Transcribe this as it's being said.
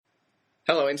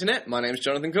Hello, Internet. My name's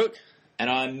Jonathan Cook. And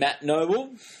I'm Matt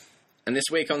Noble. And this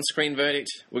week on Screen Verdict,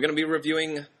 we're going to be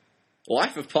reviewing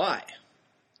Life of Pi.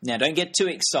 Now, don't get too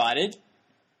excited.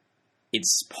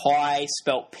 It's Pi,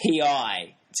 spelt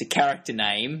P-I. It's a character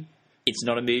name. It's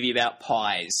not a movie about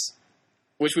pies.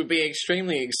 Which would be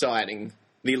extremely exciting.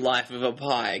 The life of a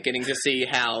pie. Getting to see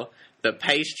how the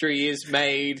pastry is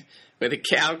made, where the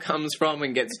cow comes from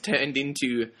and gets turned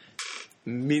into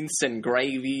mince and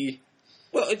gravy.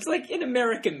 Well, it's like an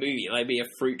American movie. It'd be a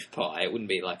fruit pie. It wouldn't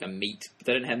be like a meat.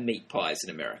 They don't have meat pies in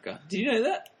America. Did you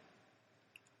know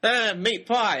that? Meat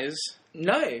pies?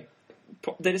 No.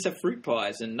 They just have fruit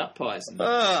pies and nut pies and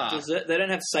dessert. They don't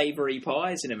have savoury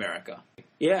pies in America.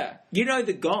 Yeah. You know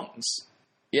the Gongs?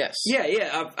 Yes.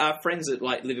 Yeah. Our friends that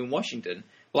live in Washington.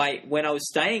 Like, when I was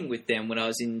staying with them when I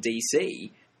was in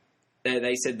DC,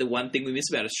 they said the one thing we miss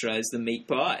about Australia is the meat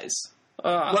pies.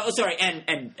 Well, sorry, and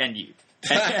you.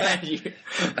 And you.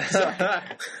 Sorry.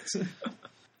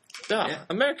 Yeah.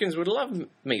 Americans would love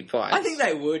meat pies. I think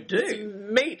they would too.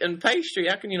 It's meat and pastry.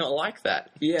 How can you not like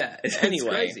that? Yeah. Anyway.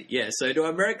 Crazy. Yeah, so to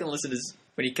American listeners,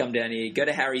 when you come down here, go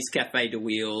to Harry's Cafe de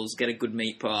Wheels, get a good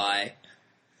meat pie.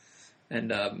 And,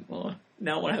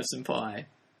 now I want to have some pie.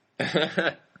 I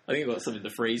think I've got some in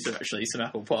the freezer, actually, some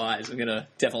apple pies. I'm going to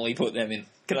definitely put them in.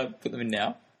 Can I put them in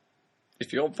now?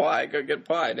 If you want pie, go get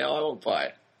pie. Now I want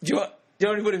pie. Do you want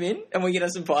to put them in? And we can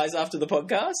have some pies after the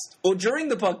podcast? Or during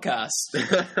the podcast?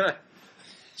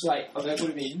 Wait, I'm going to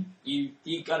put them in. You,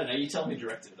 I don't know, you tell me who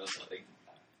directed it or something.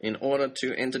 In order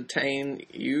to entertain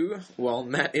you, while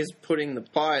Matt is putting the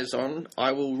pies on,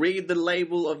 I will read the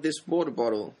label of this water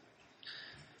bottle.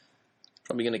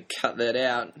 Probably going to cut that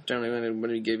out. Don't really want to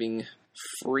be giving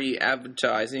free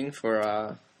advertising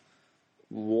for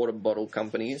water bottle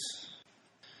companies.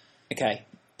 Okay,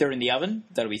 they're in the oven.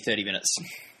 That'll be 30 minutes.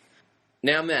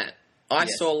 Now, Matt, I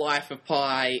saw Life of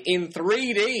Pi in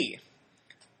 3D.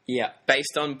 Yeah.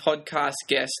 Based on podcast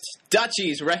guest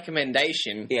Dutchy's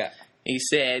recommendation. Yeah. He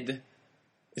said,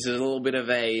 this is a little bit of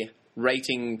a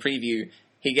rating preview,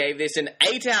 he gave this an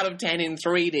 8 out of 10 in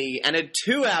 3D and a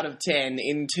 2 out of 10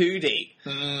 in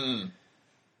 2D.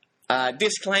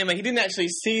 Disclaimer, he didn't actually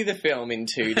see the film in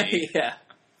 2D. Yeah.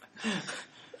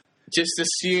 Just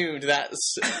assumed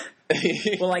that's...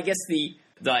 Well, I guess the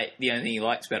only thing he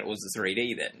liked about it was the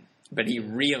 3D then. But he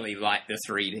really liked the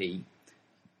 3D.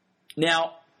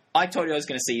 Now, I told you I was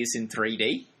going to see this in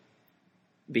 3D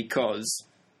because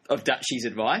of Dutchy's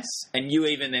advice. And you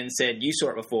even then said, you saw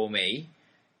it before me,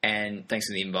 and thanks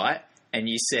for the invite. And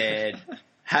you said,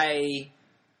 hey,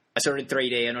 I saw it in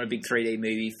 3D. I'm not a big 3D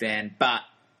movie fan, but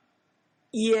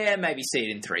yeah, maybe see it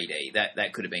in 3D.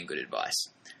 That could have been good advice.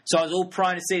 So I was all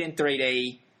primed to see it in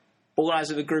 3D,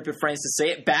 organised with a group of friends to see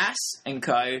it, Bass and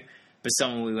co. But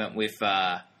someone we went with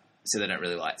so they don't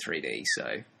really like 3D,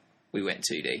 so we went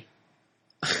 2D.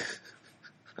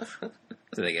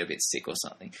 So they get a bit sick or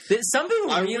something. Some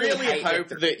people really hope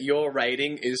that your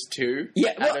rating is 2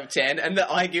 out of 10 and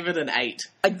that I give it an 8.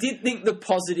 I did think the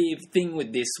positive thing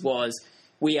with this was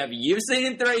you've seen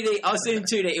it in 3D, I've seen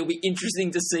it in 2D. It'll be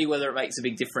interesting to see whether it makes a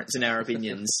big difference in our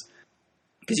opinions.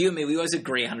 Because you and me, we always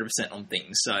agree 100% on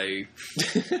things, so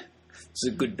it's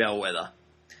a good bellwether.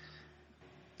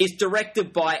 It's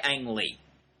directed by Ang Lee.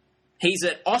 He's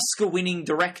an Oscar-winning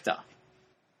director.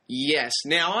 Yes.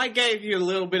 Now, I gave you a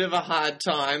little bit of a hard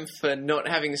time for not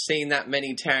having seen that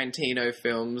many Tarantino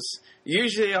films.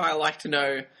 Usually, I like to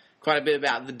know quite a bit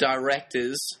about the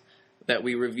directors that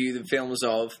we review the films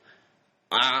of.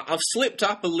 I've slipped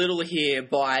up a little here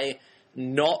by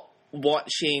not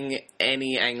watching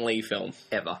any Ang Lee film.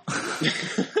 Ever.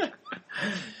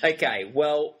 Okay,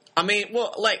 well... I mean,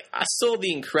 I saw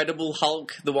The Incredible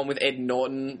Hulk, the one with Ed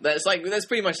Norton. That's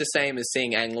pretty much the same as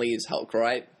seeing Ang Lee's Hulk,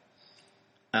 right?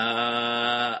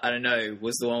 I don't know.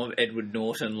 Was the one with Edward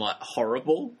Norton,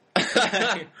 horrible?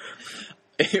 I'd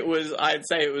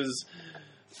say it was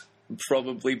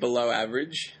probably below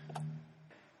average.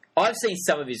 I've seen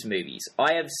some of his movies.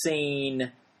 I have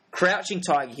seen Crouching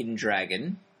Tiger, Hidden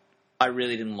Dragon. I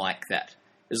really didn't like that.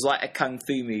 It was like a kung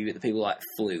fu movie that the people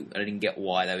flew, and I didn't get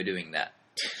why they were doing that.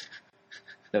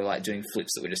 They were doing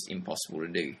flips that were just impossible to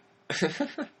do.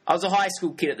 I was a high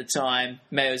school kid at the time.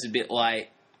 Maybe I was a bit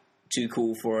too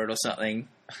cool for it or something.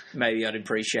 Maybe I'd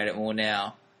appreciate it more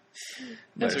now.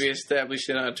 As we established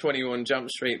in our 21 Jump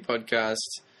Street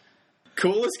podcast,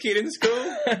 coolest kid in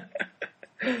school?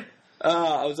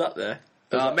 I was up there.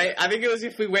 Mate, I think it was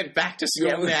if we went back to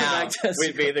school now,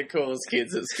 we'd be the coolest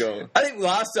kids at school. I think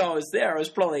last time I was there, I was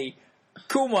probably...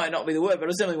 Cool might not be the word, but it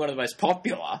was definitely one of the most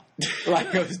popular.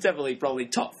 It was definitely probably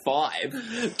top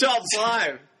 5. Top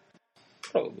 5?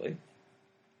 Probably.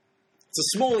 It's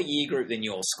a smaller year group than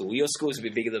your school. Your school's a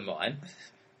bit bigger than mine.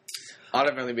 I'd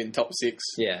have only been top 6.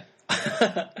 Yeah.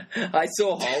 I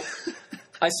saw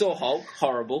Hulk.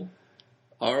 Horrible.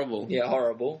 Horrible. Yeah,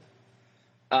 horrible.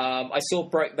 I saw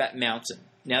Brokeback Mountain.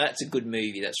 Now, that's a good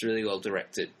movie. That's really well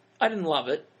directed. I didn't love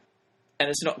it. And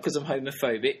it's not because I'm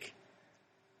homophobic.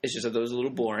 It's just I thought it was a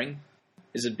little boring.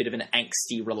 There's a bit of an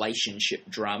angsty relationship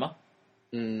drama.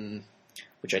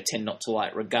 Which I tend not to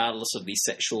like, regardless of the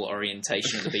sexual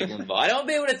orientation of the people involved. I don't want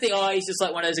people to think, he's just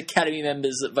like one of those Academy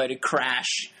members that voted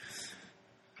Crash.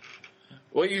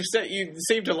 Well, you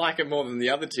seem to like it more than the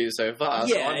other two so far.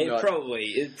 Yeah, so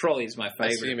it probably is my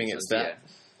favourite. Assuming it's that.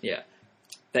 Yeah.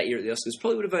 That year at the Oscars,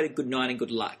 probably would have voted Good Night and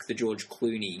Good Luck, the George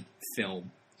Clooney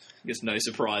film. Just no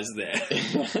surprise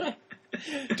there.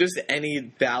 Just any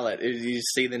ballot, if you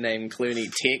see the name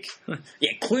Clooney tick.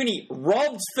 Yeah, Clooney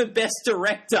robs for Best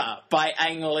Director by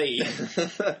Ang Lee.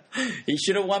 He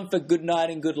should have won for Good Night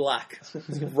and Good Luck.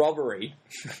 Robbery.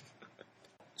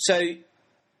 So,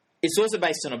 it's also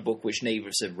based on a book which neither of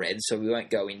us have read, so we won't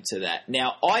go into that.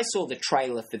 Now, I saw the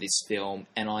trailer for this film,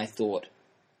 and I thought,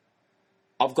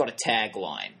 I've got a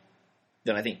tagline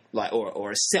that I think,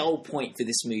 or a sell point for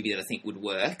this movie that I think would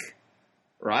work,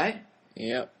 right?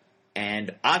 Yep.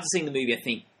 And after seeing the movie, I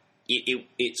think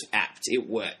it's apt. It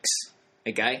works.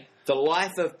 Okay? The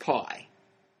Life of Pi.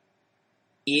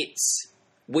 It's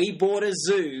We Bought a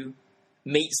Zoo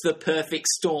meets The Perfect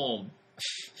Storm.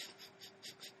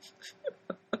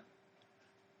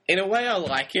 In a way, I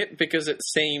like it because it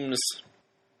seems,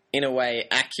 in a way,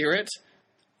 accurate.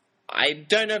 I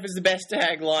don't know if it's the best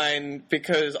tagline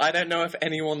because I don't know if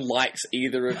anyone likes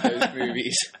either of those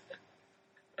movies.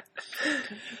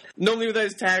 Normally with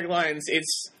those taglines,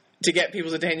 it's to get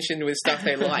people's attention with stuff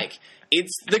they like.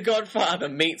 It's The Godfather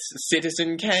meets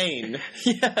Citizen Kane.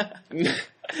 Yeah.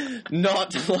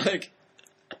 Not like...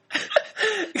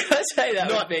 Can I say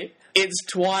that would be? It's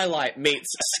Twilight meets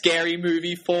Scary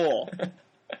Movie 4.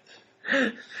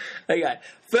 Okay.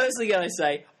 Firstly, going to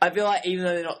say, I feel like even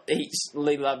though they're not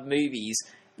equally love movies,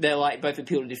 they're like both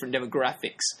appeal to different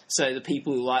demographics. So the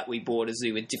people who like We Bought a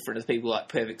Zoo are different as people who like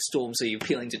Perfect Storm. So you're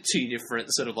appealing to two different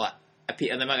sort of like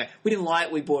appeal. And they might go, we didn't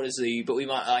like We Bought a Zoo, but we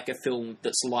might like a film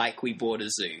that's like We Bought a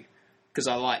Zoo. Because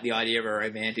I like the idea of a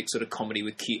romantic sort of comedy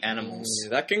with cute animals.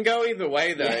 That can go either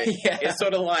way, though. Yeah. It's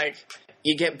sort of like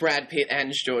you get Brad Pitt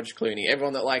and George Clooney.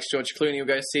 Everyone that likes George Clooney will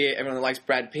go see it. Everyone that likes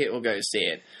Brad Pitt will go see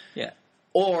it. Yeah.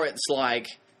 Or it's like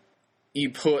you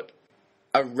put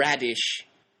a radish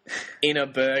in a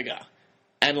burger.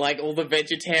 And, like, all the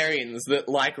vegetarians that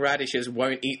like radishes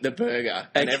won't eat the burger.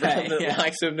 And everyone that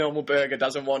likes a normal burger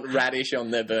doesn't want radish on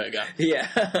their burger. Yeah.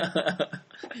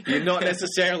 You're not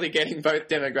necessarily getting both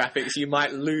demographics. You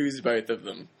might lose both of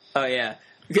them. Oh, yeah.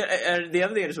 The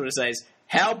other thing I just want to say is,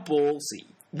 how ballsy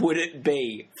would it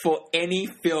be for any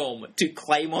film to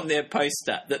claim on their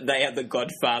poster that they are The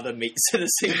Godfather meets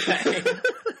Citizen Kane?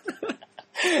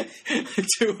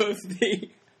 Two of the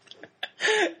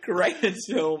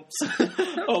greatest films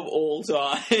of all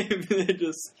time. They're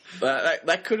just...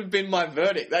 That could have been my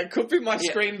verdict. That could be my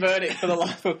screen verdict for The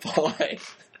Life of Pi.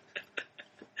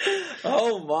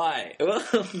 Oh my.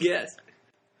 Well, yes.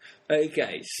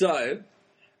 Okay, so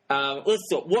let's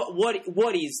talk.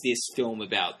 What is this film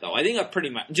about, though? I think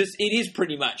it is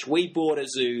pretty much We Bought a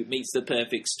Zoo meets The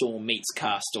Perfect Storm meets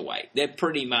Castaway. They're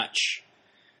pretty much...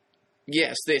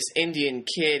 Yes, this Indian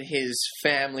kid, his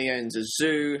family owns a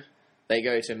zoo. They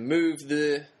go to move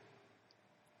the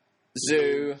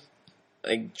zoo.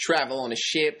 They travel on a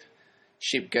ship.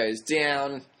 Ship goes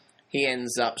down. He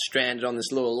ends up stranded on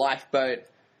this little lifeboat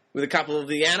with a couple of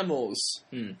the animals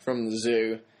from the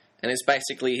zoo. And it's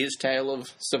basically his tale of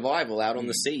survival out on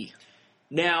the sea.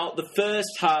 Now, the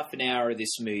first half an hour of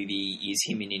this movie is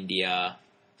him in India.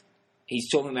 He's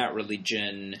talking about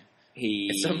religion.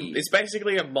 It's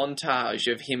basically a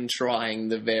montage of him trying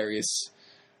the various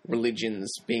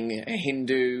religions, being a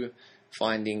Hindu,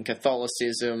 finding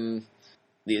Catholicism,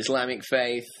 the Islamic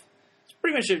faith. It's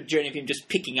pretty much a journey of him just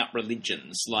picking up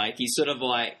religions. Like, he's sort of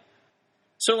like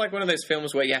one of those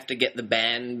films where you have to get the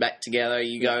band back together,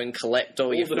 you go and collect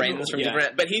all your friends from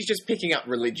different... But he's just picking up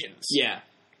religions. Yeah.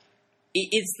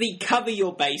 It's the cover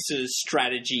your bases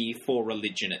strategy for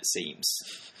religion, it seems.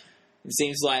 It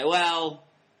seems like, well,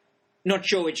 not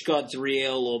sure which god's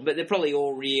real, but they're probably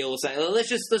all real. So let's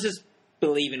just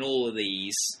believe in all of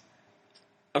these.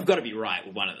 I've got to be right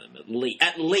with one of them,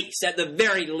 at the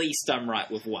very least, I'm right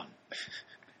with one.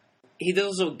 There's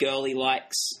also a girl he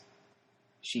likes.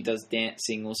 She does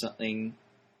dancing or something.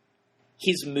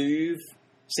 His move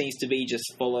seems to be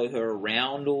just follow her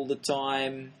around all the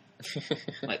time.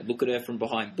 Like, look at her from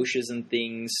behind bushes and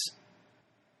things.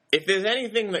 If there's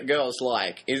anything that girls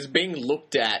like, is being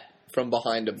looked at from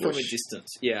behind a bush. From a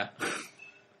distance, yeah.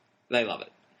 They love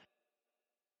it.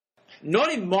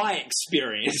 Not in my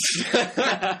experience.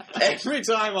 Every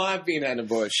time I've been at a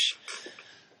bush.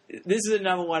 This is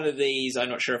another one of these, I'm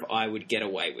not sure if I would get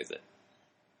away with it.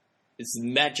 It's the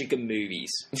magic of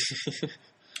movies.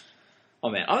 Oh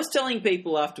man, I was telling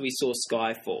people after we saw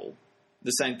Skyfall,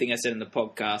 the same thing I said in the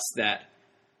podcast, that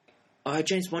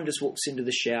James Bond just walks into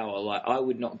the shower, like, I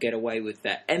would not get away with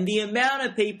that. And the amount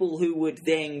of people who would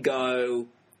then go,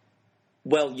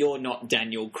 well, you're not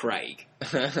Daniel Craig.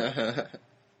 I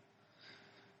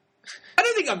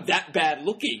don't think I'm that bad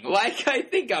looking. Like, I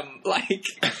think I'm, like...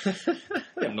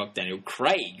 I'm not Daniel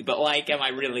Craig, but, like, am I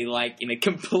really, like, in a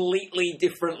completely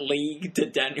different league to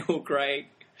Daniel Craig?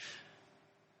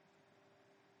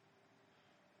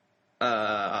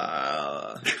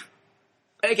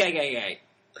 Okay.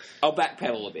 I'll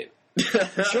backpedal a bit.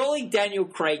 Surely Daniel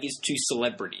Craig is to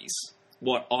celebrities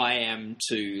what I am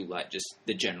to, like, just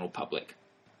the general public.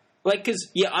 Like, because,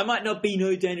 yeah, I might not be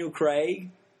no Daniel Craig,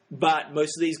 but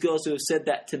most of these girls who have said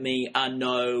that to me are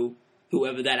no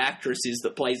whoever that actress is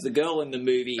that plays the girl in the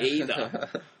movie either.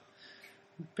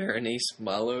 Berenice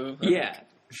Marlowe. Yeah.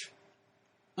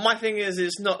 My thing is,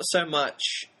 it's not so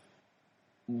much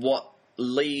what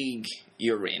league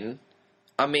you're in.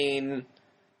 I mean,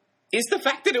 it's the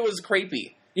fact that it was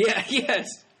creepy. Yeah, yes.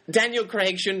 Daniel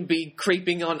Craig shouldn't be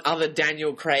creeping on other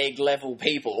Daniel Craig level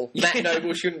people. Matt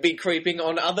Noble shouldn't be creeping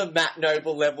on other Matt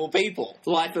Noble level people.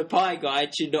 Life of Pi guy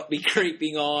should not be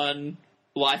creeping on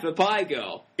Life of Pi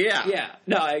girl. Yeah. Yeah.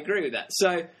 No, I agree with that.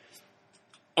 So,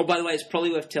 oh, by the way, it's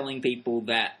probably worth telling people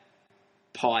that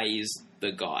Pi is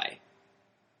the guy.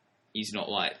 He's not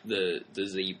like the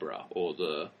zebra or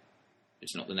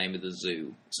it's not the name of the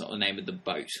zoo. It's not the name of the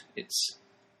boat. It's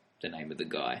the name of the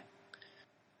guy.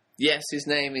 Yes, his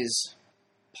name is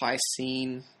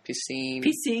Pissing. Pissing.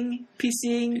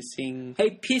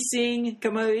 Hey, Pissing.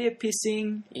 Come over here,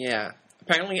 Pissing. Yeah.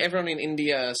 Apparently everyone in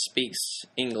India speaks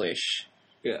English.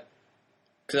 Yeah.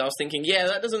 Because I was thinking, yeah,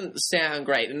 that doesn't sound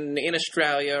great. In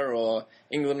Australia or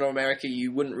England or America,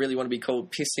 you wouldn't really want to be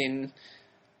called Pissing.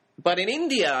 But in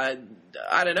India,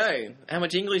 I don't know. How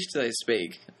much English do they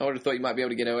speak? I would have thought you might be able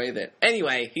to get away with it.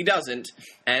 Anyway, he doesn't.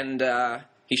 And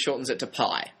he shortens it to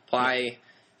Pi. Pi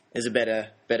is a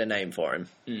better name for him.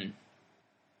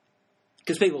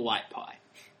 Because people like Pi.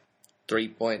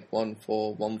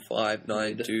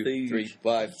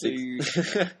 3.141592356. There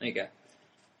you go.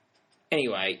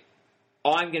 Anyway,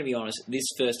 I'm going to be honest. This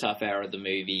first half hour of the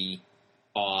movie,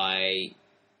 I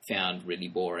found really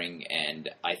boring, and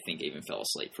I think even fell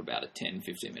asleep for about a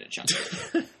 10-15 minute chunk.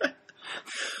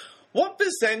 What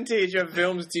percentage of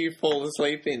films do you fall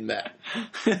asleep in, Matt?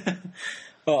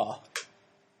 About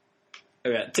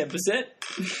 10%?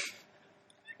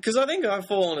 Because I think I've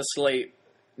fallen asleep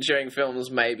during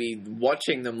films, maybe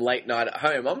watching them late night at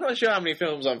home. I'm not sure how many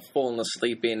films I've fallen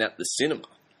asleep in at the cinema.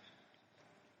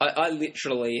 I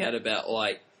literally had about,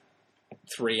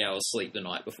 3 hours sleep the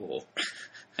night before.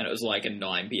 And it was like a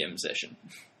 9 p.m. session.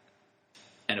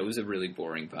 And it was a really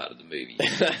boring part of the movie.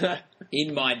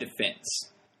 In my defense.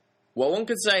 Well, one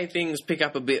could say things pick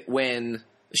up a bit when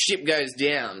the ship goes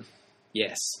down.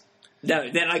 Yes.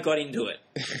 No, then I got into it.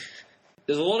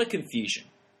 There's a lot of confusion.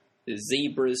 There's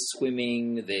zebras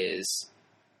swimming, there's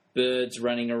birds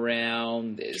running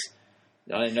around, there's...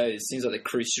 I don't know, it seems like the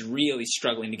crew's really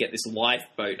struggling to get this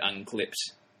lifeboat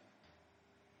unclipped.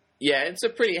 Yeah, it's a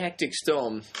pretty hectic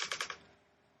storm.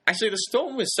 Actually, the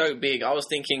storm was so big, I was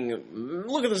thinking,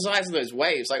 look at the size of those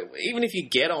waves. Like, even if you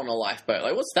get on a lifeboat,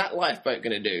 like, what's that lifeboat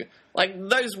going to do? Like,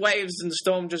 those waves in the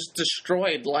storm just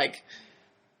destroyed, like,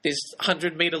 this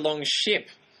 100-meter-long ship.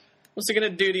 What's it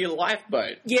going to do to your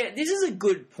lifeboat? Yeah, this is a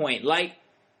good point. Like,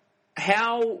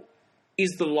 how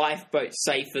is the lifeboat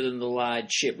safer than the large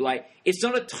ship? Like, it's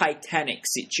not a Titanic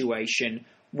situation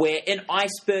where an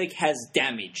iceberg has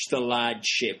damaged the large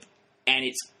ship and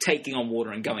it's taking on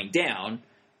water and going down,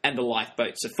 and the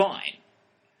lifeboats are fine.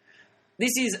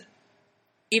 This is,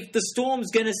 if the storm's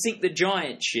going to sink the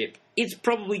giant ship, it's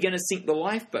probably going to sink the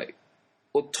lifeboat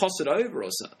or toss it over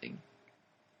or something.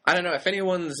 I don't know, if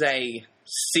anyone's a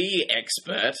sea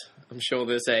expert, I'm sure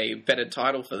there's a better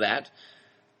title for that,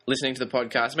 listening to the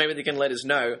podcast, maybe they can let us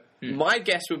know. My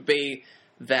guess would be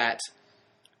that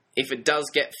if it does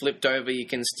get flipped over, you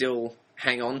can still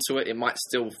hang on to it. It might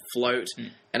still float.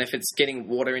 And if it's getting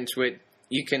water into it,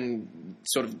 you can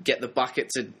sort of get the bucket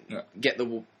to get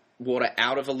the water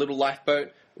out of a little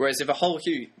lifeboat. Whereas if a whole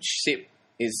huge ship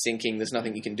is sinking, there's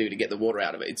nothing you can do to get the water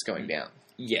out of it. It's going down.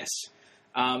 Yes.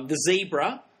 The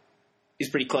zebra is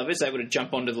pretty clever. It's able to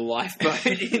jump onto the lifeboat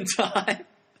in time.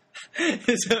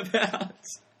 It's about...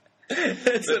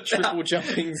 It's a triple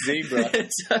jumping zebra.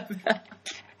 It's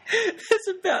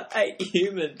about 8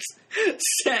 humans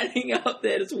standing up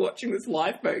there just watching this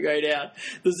lifeboat go down.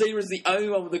 The zebra's the only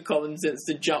one with the common sense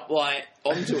to jump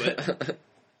onto it.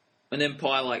 And then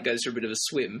Pi goes for a bit of a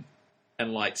swim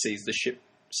and sees the ship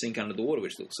sink under the water,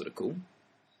 which looks sort of cool.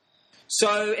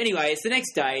 So anyway, it's the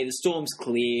next day. The storm's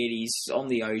cleared. He's on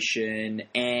the ocean,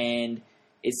 and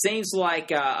it seems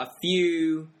like a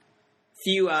few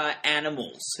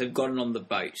animals have gotten on the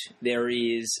boat. There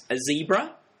is a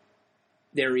zebra.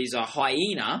 There is a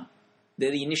hyena.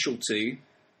 They're the initial 2.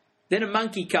 Then a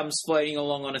monkey comes floating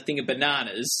along on a thing of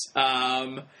bananas.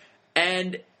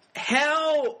 And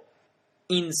how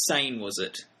insane was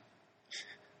it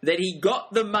that he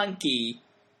got the monkey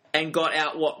and got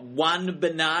out, one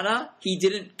banana? He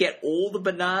didn't get all the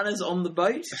bananas on the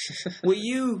boat? Were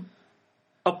you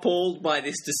appalled by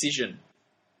this decision?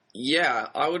 Yeah,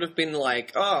 I would have been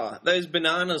like, those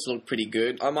bananas look pretty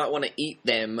good. I might want to eat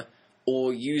them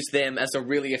or use them as a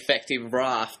really effective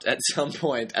raft at some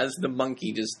point, as the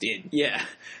monkey just did. Yeah.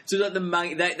 So that the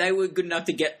monkey, they were good enough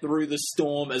to get through the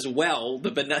storm as well.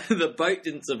 The boat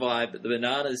didn't survive, but the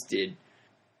bananas did.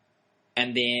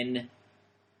 And then,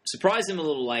 surprise them a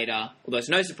little later, although it's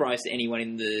no surprise to anyone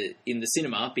in the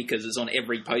cinema because it's on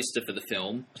every poster for the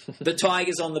film, the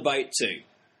tiger's on the boat too.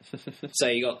 So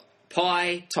you got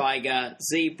Pi, tiger,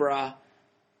 zebra,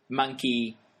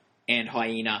 monkey, and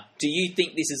hyena. Do you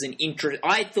think this is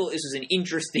I thought this was an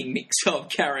interesting mix of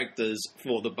characters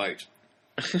for the boat.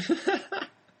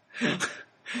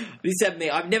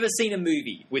 I've never seen a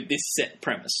movie with this set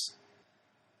premise.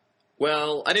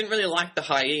 Well, I didn't really like the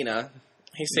hyena.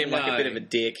 He seemed like a bit of a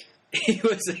dick. He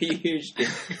was a huge dick.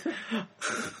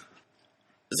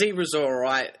 Zebra's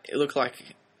alright. It looked like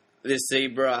this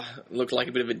zebra looked like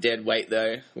a bit of a dead weight,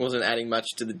 though. Wasn't adding much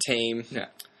to the team. Yeah.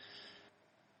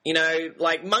 You know,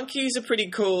 monkeys are pretty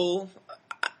cool.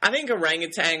 I think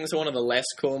orangutans are one of the less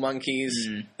cool monkeys.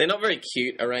 They're not very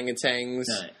cute, orangutans.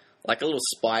 No. Like a little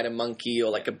spider monkey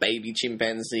or a baby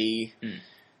chimpanzee. I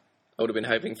would have been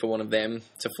hoping for one of them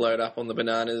to float up on the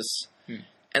bananas.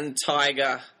 And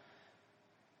tiger.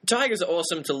 Tigers are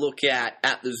awesome to look at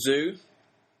the zoo.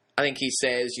 I think he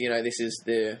says, this is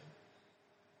the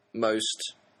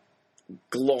most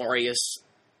glorious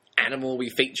animal we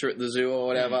feature at the zoo or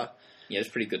whatever. Yeah, it's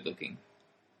pretty good looking.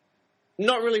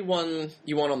 Not really one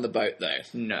you want on the boat, though.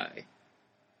 No.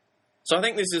 So I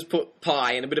think this has put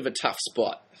Pi in a bit of a tough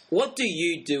spot. What do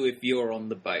you do if you're on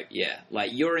the boat? Yeah,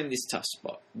 you're in this tough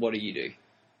spot. What do you do?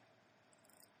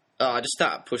 I just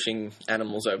start pushing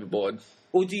animals overboard.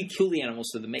 Or do you kill the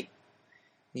animals for the meat?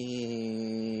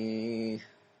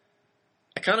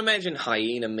 I can't imagine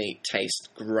hyena meat tastes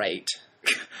great.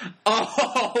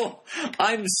 Oh,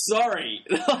 I'm sorry.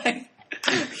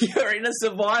 You're in a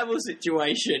survival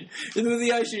situation in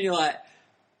the ocean. You're like,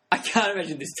 I can't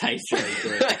imagine this tastes really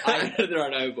good. I'm going to throw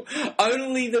it over.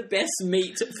 Only the best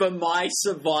meat for my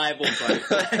survival boat.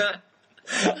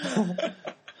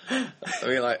 I'll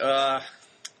be like, I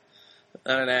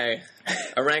don't know.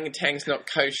 Orangutan's not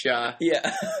kosher.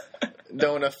 Yeah.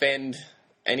 Don't want to offend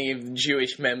any of the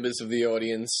Jewish members of the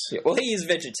audience. Yeah, well, he is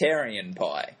vegetarian,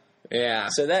 Pi. Yeah.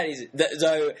 So that is...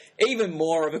 So even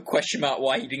more of a question mark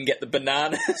why he didn't get the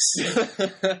bananas.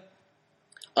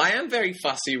 I am very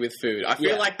fussy with food. I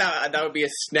feel like that would be a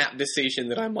snap decision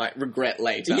that I might regret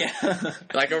later. Yeah.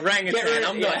 Like orangutan,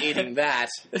 I'm not eating that.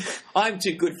 I'm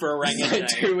too good for orangutan.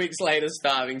 2 weeks later,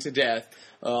 starving to death.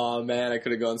 Oh, man, I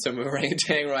could have gone some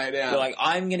orangutan right now. You're like,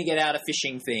 I'm going to get out a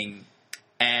fishing thing,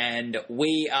 and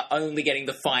we are only getting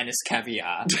the finest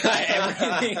caviar.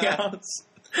 Everything else...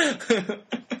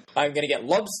 I'm going to get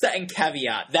lobster and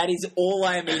caviar. That is all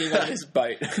I am eating on this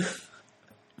boat.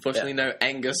 Unfortunately, no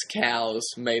Angus cows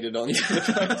made it onto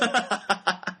the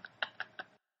boat.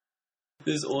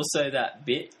 There's also that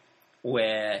bit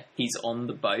where he's on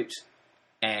the boat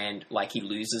and, he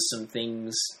loses some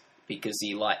things because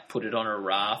he, put it on a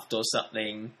raft or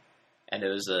something, and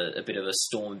there was a bit of a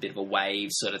storm, a bit of a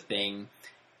wave sort of thing,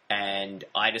 and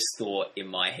I just thought in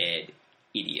my head,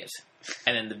 idiot.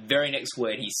 And then the very next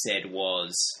word he said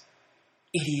was,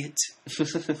 idiot.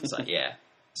 It's like, yeah,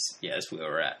 that's where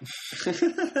we're at.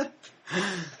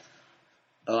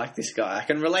 I like this guy. I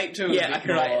can relate to him a bit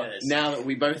more now that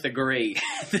we both agree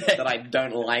that I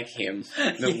don't like him,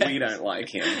 that we don't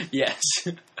like him. Yes.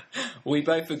 We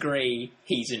both agree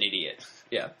he's an idiot.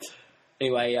 Yeah.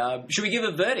 Anyway, should we give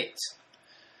a verdict?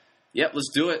 Yep,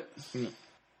 let's do it.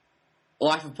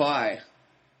 Life of Pi.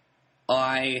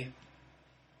 I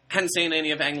hadn't seen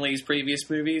any of Ang Lee's previous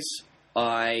movies.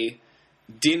 I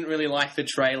didn't really like the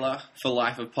trailer for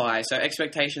Life of Pi, so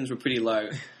expectations were pretty low.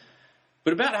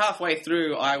 But about halfway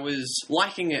through, I was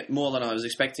liking it more than I was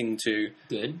expecting to.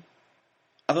 Good.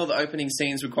 I thought the opening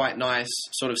scenes were quite nice,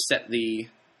 sort of set the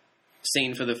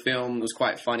scene for the film. It was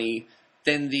quite funny.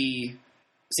 Then the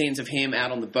scenes of him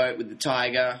out on the boat with the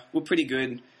tiger were pretty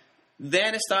good.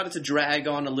 Then it started to drag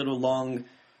on a little long.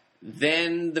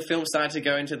 Then the film started to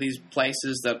go into these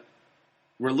places that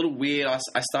were a little weird.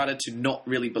 I started to not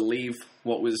really believe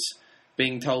what was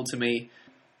being told to me.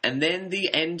 And then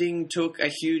the ending took a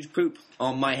huge poop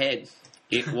on my head.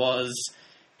 It was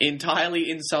entirely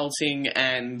insulting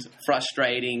and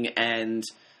frustrating, and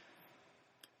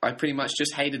I pretty much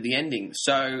just hated the ending.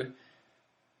 So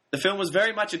the film was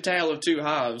very much a tale of two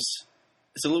halves.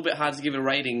 It's a little bit hard to give a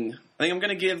rating. I think I'm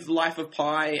going to give Life of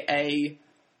Pi a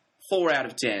 4 out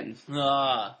of 10.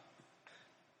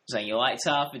 Saying you liked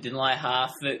half, but didn't like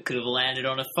half. It could have landed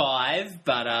on a 5,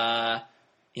 but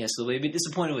yes, we'll be a bit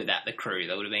disappointed with that. The crew,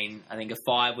 that would have been, I think, a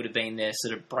 5 would have been their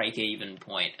sort of break-even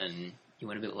point, and you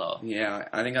went a bit lower. Yeah,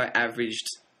 I think I averaged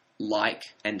like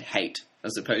and hate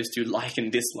as opposed to like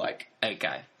and dislike.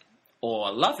 Okay,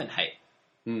 or love and hate.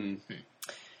 Hmm.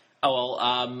 Oh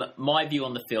well, my view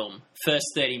on the film: first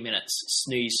 30 minutes,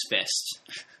 snooze fest.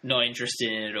 Not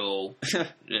interested in it at all. I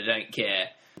don't care.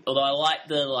 Although I like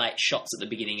the shots at the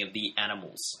beginning of the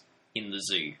animals in the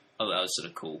zoo. Oh, that was sort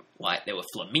of cool. Like, there were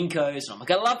flamingos, and I'm like,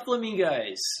 I love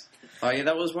flamingos. Oh yeah,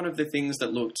 that was one of the things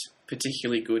that looked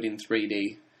particularly good in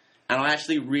 3D. And I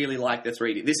actually really like the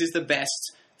 3D. This is the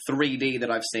best 3D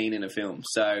that I've seen in a film,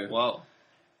 so... Whoa.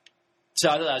 So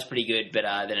I thought that was pretty good, but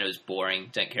then it was boring.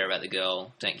 Don't care about the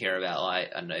girl. Don't care about, I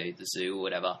don't know, the zoo or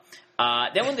whatever.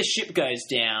 Then when the ship goes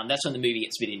down, that's when the movie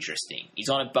gets a bit interesting. He's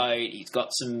on a boat. He's got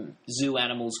some zoo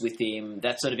animals with him.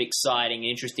 That's sort of exciting,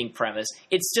 interesting premise.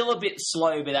 It's still a bit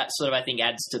slow, but that sort of, I think,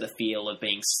 adds to the feel of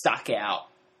being stuck out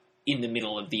in the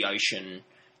middle of the ocean.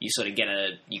 You sort of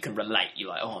you can relate. You're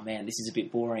like, oh man, this is a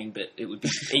bit boring, but it would be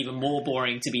even more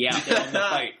boring to be out there on the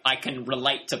boat. I can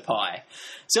relate to Pi.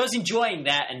 So I was enjoying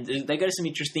that, and they go to some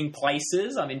interesting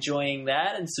places. I'm enjoying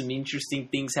that, and some interesting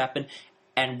things happen.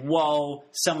 And whoa,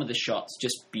 some of the shots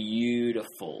just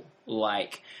beautiful.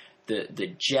 Like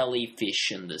the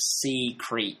jellyfish and the sea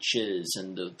creatures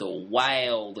and the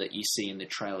whale that you see in the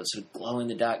trailer sort of glow in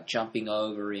the dark jumping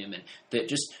over him, and the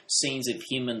just scenes of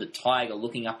him and the tiger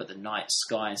looking up at the night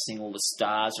sky and seeing all the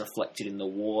stars reflected in the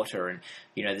water, and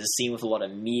there's a scene with a lot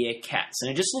of meerkats,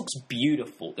 and it just looks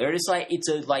beautiful. It's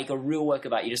a real work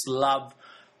of art. You just love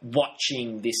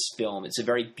watching this film. It's a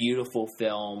very beautiful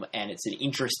film, and it's an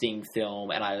interesting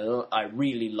film, and I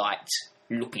really liked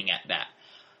looking at that.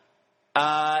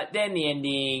 Then the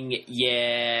ending,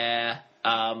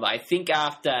 I think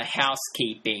after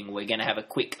housekeeping, we're going to have a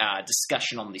quick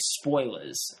discussion on the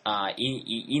spoilers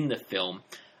in the film,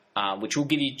 which we'll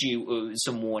give you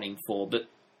some warning for. But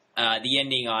the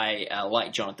ending, I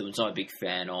like Jonathan, was not a big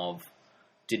fan of.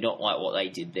 Did not like what they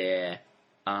did there,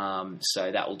 so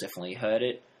that will definitely hurt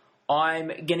it. I'm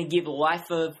going to give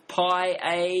Life of Pi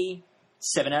a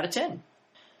 7 out of 10.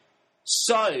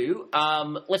 So,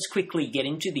 let's quickly get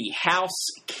into the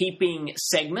housekeeping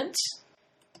segment.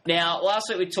 Now, last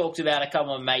week we talked about a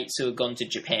couple of mates who had gone to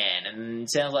Japan, and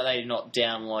it sounds like they did not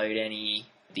download any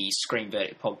of the Screen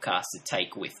Verdict podcast to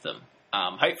take with them.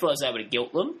 Hopefully I was able to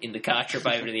guilt them in the car trip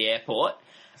over to the airport.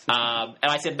 And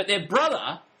I said, but their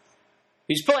brother,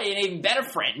 who's probably an even better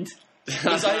friend,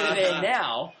 is over there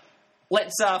now.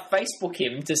 Let's Facebook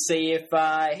him to see if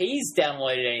he's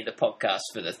downloaded any of the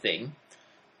podcasts for the thing.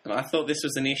 And I thought this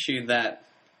was an issue that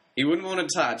you wouldn't want to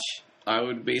touch. I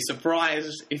would be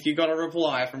surprised if you got a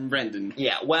reply from Brendan.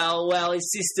 Yeah, well,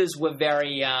 his sisters were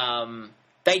very...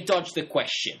 they dodged the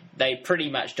question. They pretty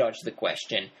much dodged the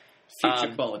question.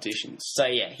 Future politicians. So,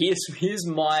 yeah, here's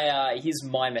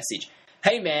my message.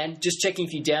 Hey, man, just checking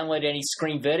if you downloaded any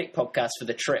Screen Verdict podcasts for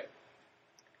the trip.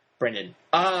 Brendan.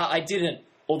 I didn't.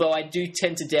 Although I do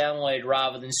tend to download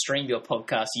rather than stream your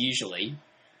podcast usually.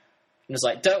 And it's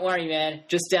like, don't worry, man.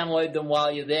 Just download them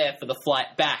while you're there for the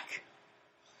flight back.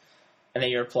 And then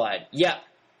you replied, yeah.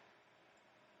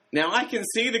 Now, I can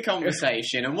see the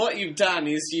conversation, and what you've done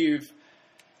is you've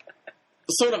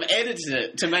sort of edited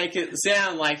it to make it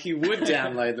sound like you would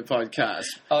download the podcast.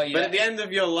 Oh, yeah. But at the end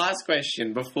of your last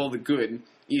question, before the good,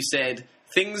 you said,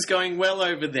 things going well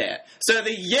over there. So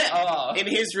the in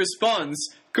his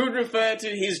response could refer to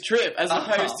his trip, as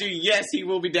opposed to, yes, he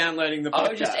will be downloading the podcast. I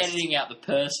was just editing out the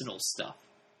personal stuff.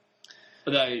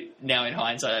 Although, now in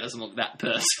hindsight, that doesn't look that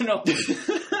personal.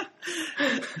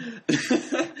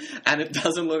 And it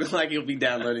doesn't look like he'll be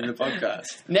downloading the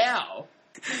podcast. Now,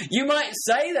 you might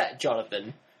say that,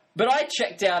 Jonathan, but I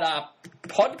checked out our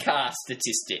podcast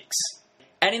statistics.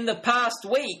 And in the past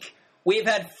week, we've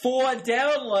had 4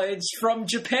 downloads from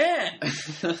Japan.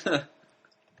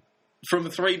 From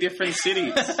 3 different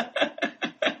cities.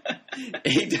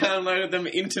 He downloaded them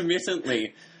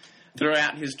intermittently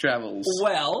throughout his travels.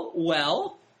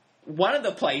 Well, one of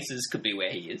the places could be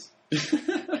where he is.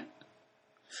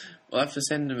 We'll have to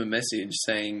send him a message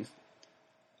saying,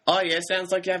 "Oh yeah,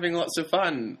 sounds like you're having lots of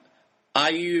fun.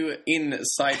 Are you in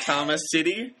Saitama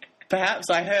City? Perhaps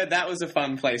I heard that was a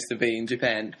fun place to be in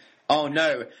Japan. Oh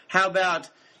no, how about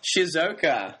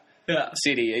Shizuoka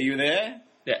City? Are you there?"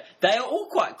 Yeah, they are all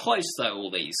quite close, though,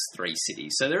 all these 3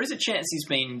 cities. So there is a chance he's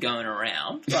been going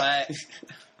around, but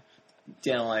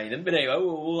downloading them. But anyway,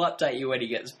 we'll update you when he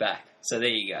gets back. So there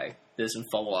you go. There's some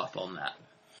follow-up on that.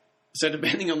 So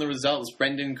depending on the results,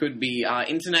 Brendan could be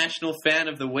International Fan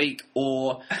of the Week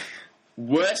or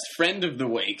Worst Friend of the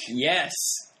Week. Yes.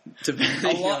 A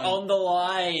Depending lot on the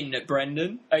line,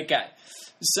 Brendan. Okay.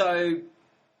 So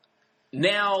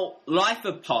now, Life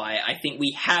of Pi, I think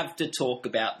we have to talk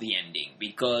about the ending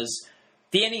because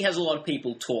the ending has a lot of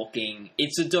people talking.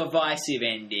 It's a divisive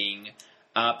ending.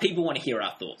 People want to hear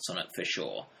our thoughts on it for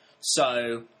sure.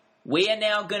 So we are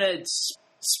now going to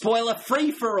spoiler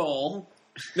free for all.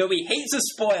 There'll be heaps of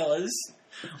spoilers.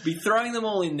 We'll be throwing them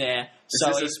all in there. Is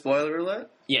this a spoiler alert?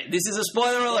 Yeah, this is a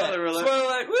spoiler alert. Spoiler alert. Spoiler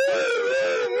alert. Woo,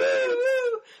 woo, woo,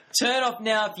 woo. Turn off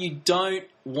now if you don't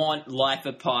want Life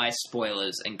of Pi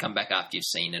spoilers and come back after you've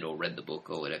seen it or read the book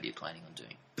or whatever you're planning on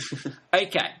doing.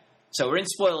 Okay, so we're in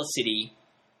Spoiler City.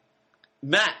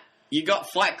 Matt, you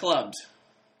got Fight Clubbed.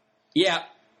 Yeah,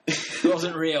 it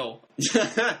wasn't real.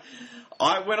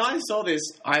 When I saw this,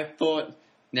 I thought,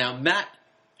 now Matt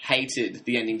hated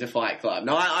the ending to Fight Club.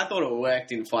 Now, I thought it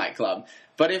worked in Fight Club.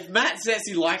 But if Matt says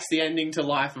he likes the ending to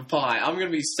Life of Pi, I'm going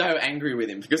to be so angry with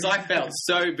him because I felt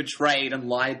so betrayed and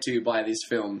lied to by this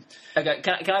film. Okay,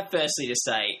 can I firstly just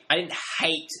say, I didn't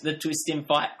hate the twist in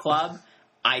Fight Club.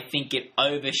 I think it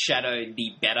overshadowed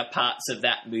the better parts of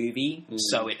that movie,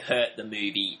 so it hurt the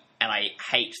movie. And I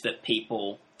hate that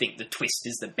people think the twist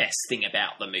is the best thing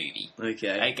about the movie.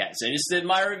 Okay. Okay, so just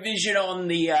my revision on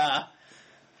the...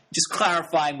 just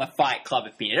clarifying my Fight Club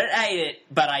opinion. I don't hate it,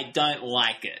 but I don't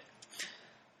like it.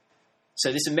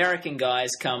 So this American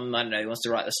guy's come, I don't know, he wants to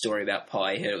write the story about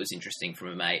Pi. He heard it was interesting from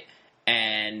a mate.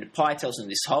 And Pi tells him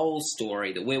this whole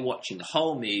story that we're watching the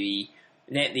whole movie.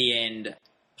 And at the end,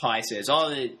 Pi says,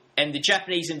 and the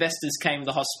Japanese investors came to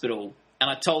the hospital. And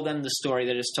I told them the story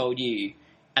that I just told you.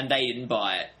 And they didn't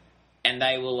buy it. And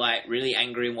they were like really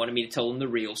angry and wanted me to tell them the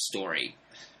real story.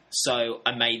 So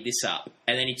I made this up.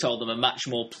 And then he told them a much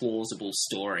more plausible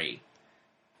story.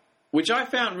 Which I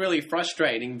found really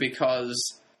frustrating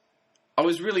because I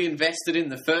was really invested in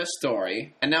the first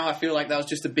story, and now I feel like that was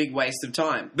just a big waste of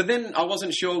time. But then I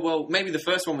wasn't sure, well, maybe the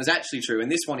first one was actually true,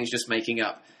 and this one he's just making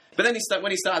up. But then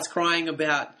when he starts crying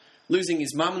about losing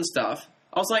his mum and stuff,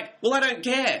 I was like, well, I don't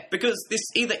care, because this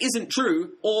either isn't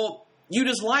true, or you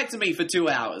just lied to me for 2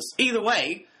 hours. Either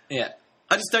way, Yeah.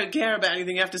 I just don't care about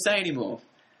anything you have to say anymore.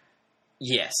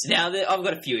 Yes. Now, I've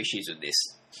got a few issues with this.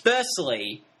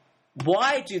 Firstly,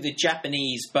 why do the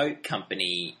Japanese boat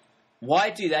company, why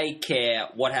do they care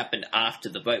what happened after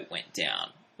the boat went down?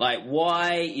 Like,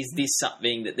 why is this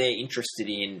something that they're interested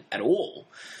in at all?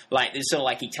 Like, it's sort of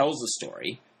like he tells the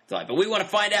story. It's like, but we want to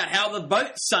find out how the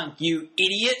boat sunk, you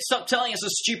idiot. Stop telling us a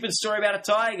stupid story about a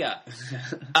tiger.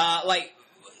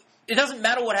 It doesn't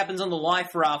matter what happens on the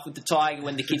life raft with the tiger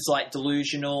when the kid's, like,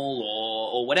 delusional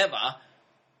or whatever.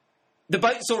 The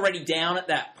boat's already down at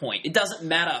that point. It doesn't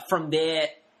matter from their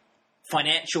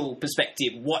financial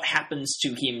perspective what happens to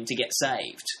him to get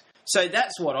saved. So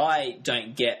that's what I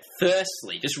don't get.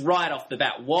 Firstly, just right off the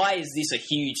bat, why is this a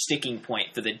huge sticking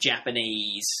point for the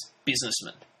Japanese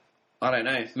businessman? I don't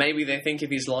know. Maybe they think if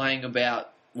he's lying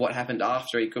about what happened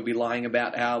after, he could be lying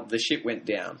about how the ship went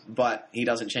down. But he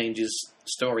doesn't change his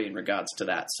story in regards to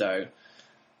that, so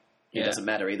it doesn't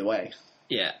matter either way.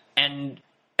 Yeah, and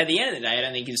at the end of the day, I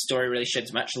don't think his story really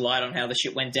sheds much light on how the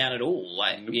ship went down at all.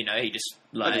 Like, you know, he just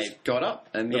got up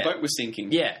and the boat was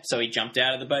sinking. Yeah, so he jumped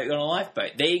out of the boat, got on a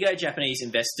lifeboat. There you go, Japanese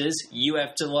investors. You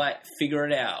have to, figure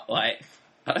it out.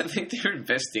 I don't think they're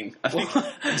investing.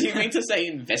 Do you mean to say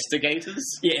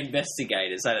investigators? Yeah,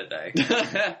 investigators. I don't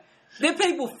know. They're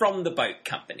people from the boat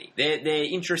company. They're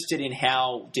interested in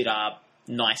how did our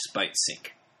nice boat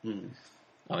sink.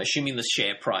 I'm assuming the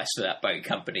share price for that boat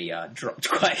company dropped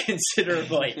quite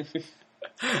considerably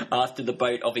after the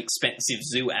boat of expensive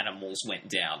zoo animals went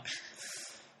down.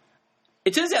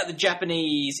 It turns out the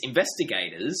Japanese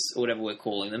investigators, or whatever we're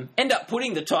calling them, end up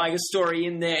putting the tiger story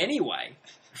in there anyway.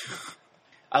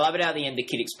 I love it how at the end the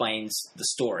kid explains the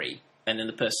story, and then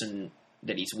the person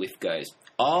that he's with goes,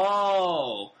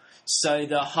 "Oh, So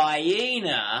the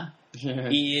hyena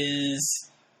is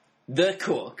the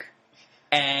cook,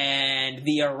 and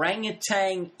the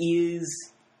orangutan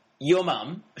is your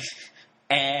mum,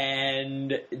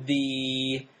 and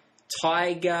the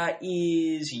tiger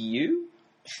is you?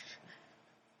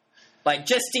 Like,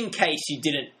 just in case you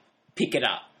didn't pick it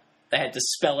up, they had to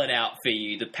spell it out for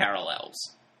you, the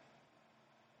parallels.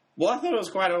 Well, I thought it was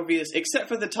quite obvious, except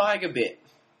for the tiger bit.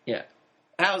 Yeah.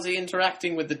 How's he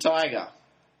interacting with the tiger?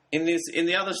 In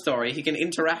the other story, he can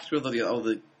interact with all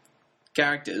the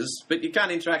characters, but you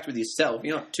can't interact with yourself.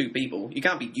 You're not two people. You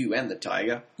can't be you and the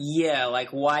tiger. Yeah, like,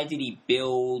 why did he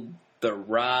build the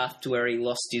raft where he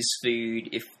lost his food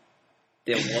if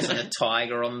there wasn't a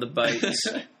tiger on the boat?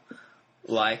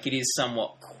 Like, it is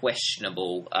somewhat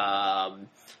questionable.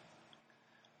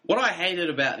 What I hated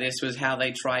about this was how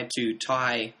they tried to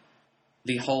tie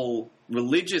the whole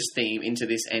religious theme into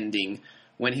this ending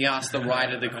when he asked the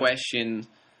writer the question,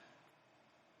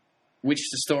 which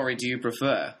story do you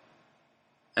prefer?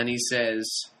 And he says,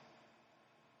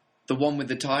 the one with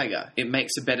the tiger. It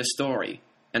makes a better story.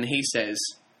 And he says,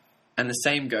 and the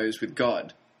same goes with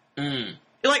God. Mm.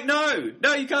 You're like, no,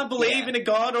 you can't believe in a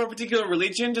god or a particular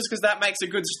religion just because that makes a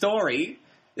good story.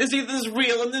 There's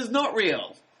real and there's not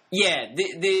real. Yeah,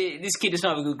 this kid does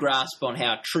not have a good grasp on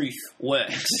how truth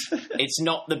works. It's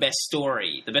not the best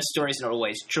story. The best story is not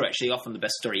always true. Actually, often the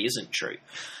best story isn't true.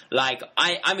 Like,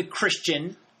 I'm a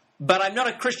Christian, but I'm not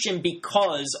a Christian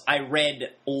because I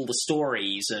read all the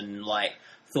stories and, like,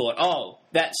 thought, oh,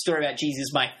 that story about Jesus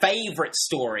is my favourite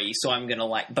story, so I'm going to,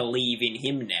 like, believe in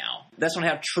him now. That's not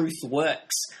how truth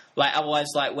works. Like, otherwise,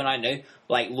 like, when I know,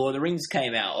 like, Lord of the Rings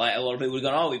came out, like, a lot of people would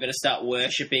have gone, oh, we better start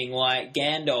worshipping, like,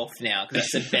 Gandalf now, because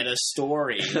that's a better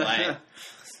story. Like,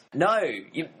 no,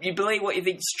 you believe what you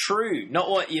think's true, not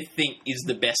what you think is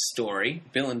the best story.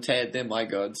 Bill and Ted, they're my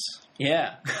gods.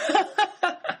 Yeah.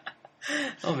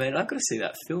 Oh, man, I've got to see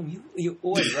that film. You're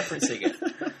always referencing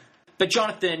it. But,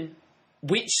 Jonathan,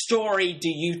 which story do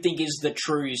you think is the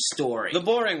true story? The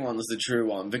boring one's the true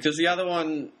one, because the other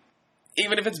one,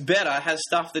 even if it's better, has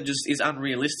stuff that just is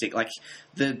unrealistic. Like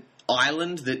the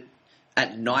island that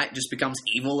at night just becomes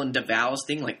evil and devours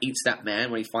things, like eats that man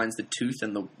when he finds the tooth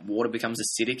and the water becomes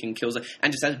acidic and kills it,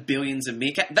 and just has billions of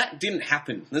meerkat. That didn't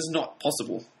happen. This is not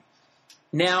possible.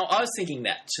 Now, I was thinking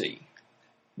that too.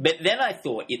 But then I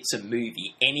thought, it's a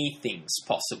movie. Anything's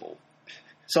possible.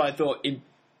 So I thought, in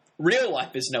real life,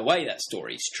 there's no way that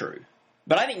story's true.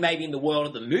 But I think maybe in the world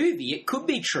of the movie, it could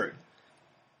be true.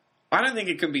 I don't think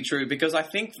it could be true, because I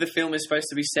think the film is supposed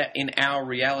to be set in our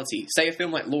reality. Say a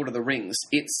film like Lord of the Rings,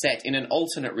 it's set in an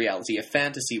alternate reality, a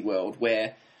fantasy world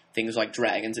where things like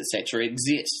dragons, etc.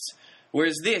 exist.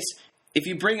 Whereas this, if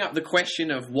you bring up the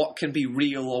question of what can be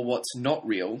real or what's not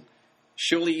real,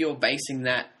 surely you're basing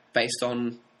that based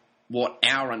on what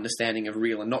our understanding of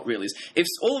real and not real is. If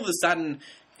all of a sudden,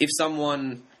 if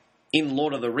someone in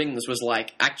Lord of the Rings was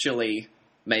like, actually,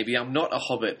 maybe I'm not a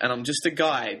hobbit and I'm just a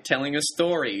guy telling a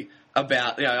story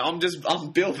about, you know,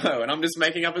 I'm Bilbo and I'm just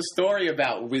making up a story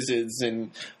about wizards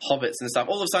and hobbits and stuff.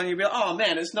 All of a sudden you'd be like, oh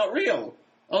man, it's not real.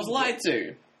 I was lied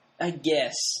to. I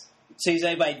guess. So you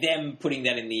say by them putting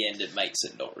that in the end, it makes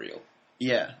it not real.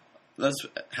 Yeah, that's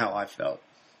how I felt.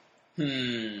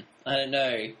 I don't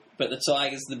know, but the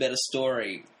tiger's the better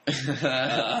story.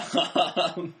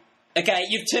 Okay,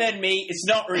 you've turned me. It's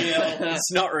not real.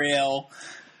 It's not real.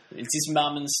 It's his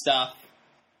mum and stuff.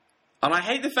 And I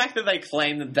hate the fact that they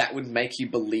claim that that would make you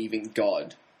believe in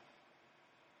God.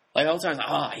 Like, all the time,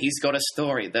 like, he's got a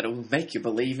story that will make you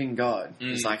believe in God.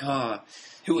 It's like,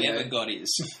 whoever God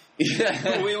is.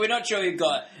 Yeah. We're not sure who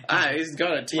God. He's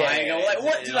got a tiger. Yeah, like,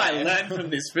 what did I learn from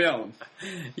this film?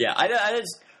 Yeah, I don't.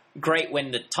 It's great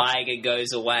when the tiger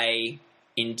goes away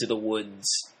into the woods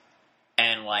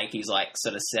and, like, he's, like,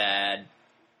 sort of sad.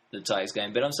 The tiger's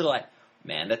going, but I'm sort of like,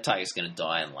 man, that tiger's going to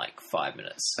die in, like, 5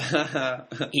 minutes.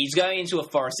 He's going into a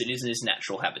forest that isn't his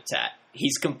natural habitat.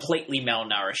 He's completely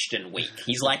malnourished and weak.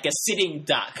 He's like a sitting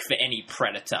duck for any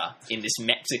predator in this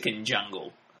Mexican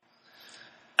jungle.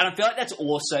 And I feel like that's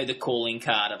also the calling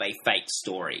card of a fake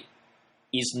story,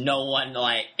 is no one,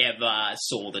 like, ever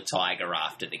saw the tiger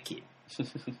after the kid.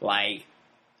 Like,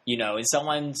 you know, and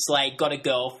someone's, like, got a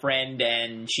girlfriend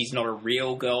and she's not a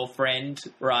real girlfriend,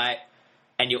 right?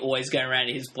 And you're always going around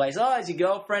to his place, is your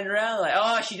girlfriend around?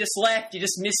 Like, she just left, you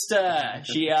just missed her.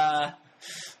 She,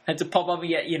 had to pop up and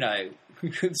get, you know,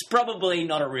 it's probably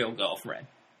not a real girlfriend.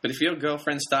 But if your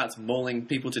girlfriend starts mauling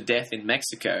people to death in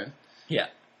Mexico... Yeah.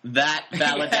 That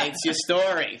validates your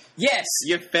story. Yes.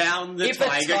 You found the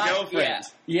tiger girlfriend.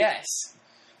 Yeah. Yes.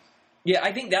 Yeah,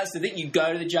 I think that's the thing. You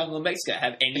go to the jungle in Mexico,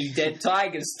 have any dead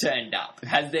tigers turned up?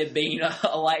 Has there been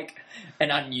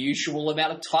an unusual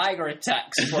amount of tiger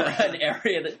attacks for an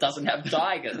area that doesn't have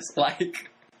tigers?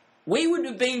 We would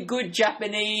have been good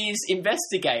Japanese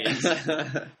investigators.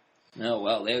 Oh,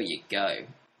 well, there you go.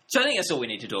 So I think that's all we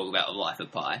need to talk about with Life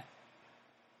of Pi.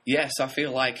 Yes, I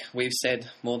feel like we've said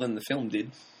more than the film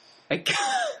did. Okay,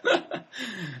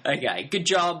 okay. Good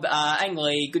job, Ang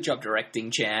Lee. Good job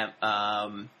directing, champ.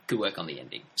 Good work on the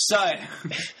ending. So,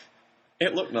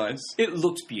 it looked nice. It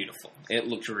looked beautiful. It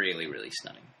looked really, really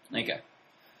stunning. Okay.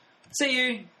 See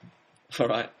you. All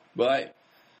right. Bye.